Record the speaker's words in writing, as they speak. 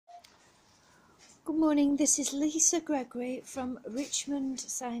Good morning, this is Lisa Gregory from Richmond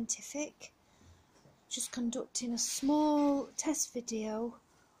Scientific, just conducting a small test video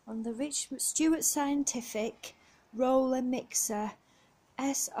on the Stuart Scientific roller mixer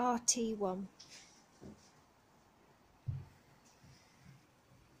SRT1.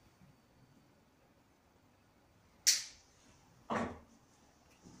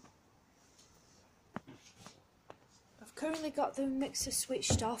 I've currently got the mixer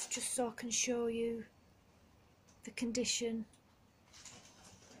switched off just so I can show you the condition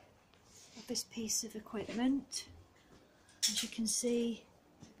of this piece of equipment. As you can see,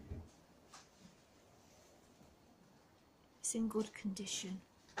 it's in good condition.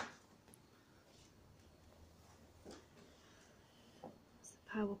 It's the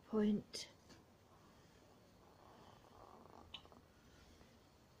PowerPoint.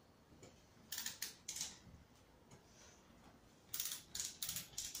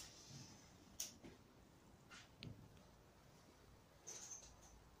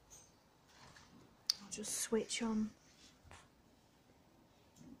 Just switch on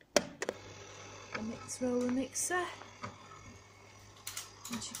the roller mixer.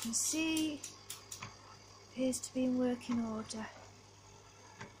 As you can see, appears to be in working order.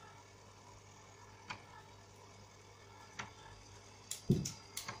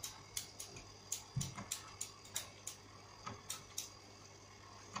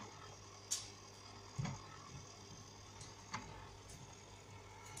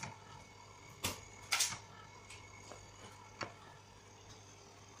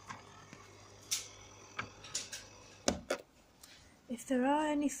 If there are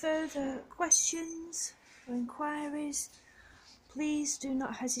any further questions or inquiries, please do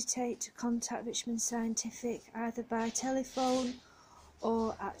not hesitate to contact Richmond Scientific either by telephone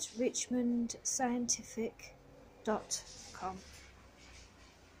or at richmondscientific.com.